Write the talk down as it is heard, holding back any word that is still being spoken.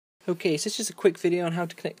Okay, so it's just a quick video on how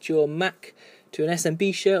to connect your Mac to an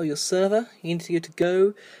SMB share or your server. You need to go to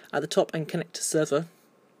Go at the top and connect to server.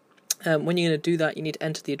 When you're going to do that, you need to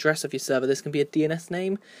enter the address of your server. This can be a DNS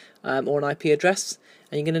name or an IP address,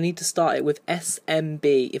 and you're going to need to start it with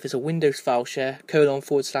SMB if it's a Windows file share, //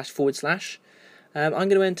 I'm going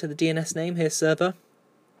to enter the DNS name here, server.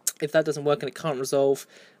 If that doesn't work and it can't resolve,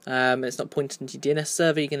 it's not pointed into your DNS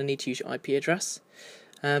server, you're going to need to use your IP address.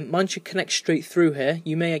 Mine should connect straight through here.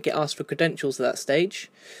 You may get asked for credentials at that stage.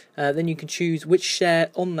 Then you can choose which share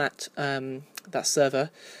on that server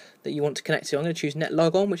that you want to connect to. I'm going to choose net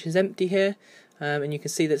logon, which is empty here, and you can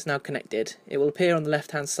see that it's now connected. It will appear on the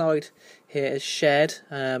left hand side here as shared.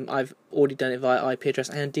 I've already done it via IP address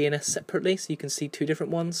and DNS separately, so you can see two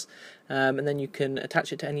different ones, and then you can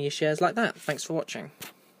attach it to any of your shares like that. Thanks for watching.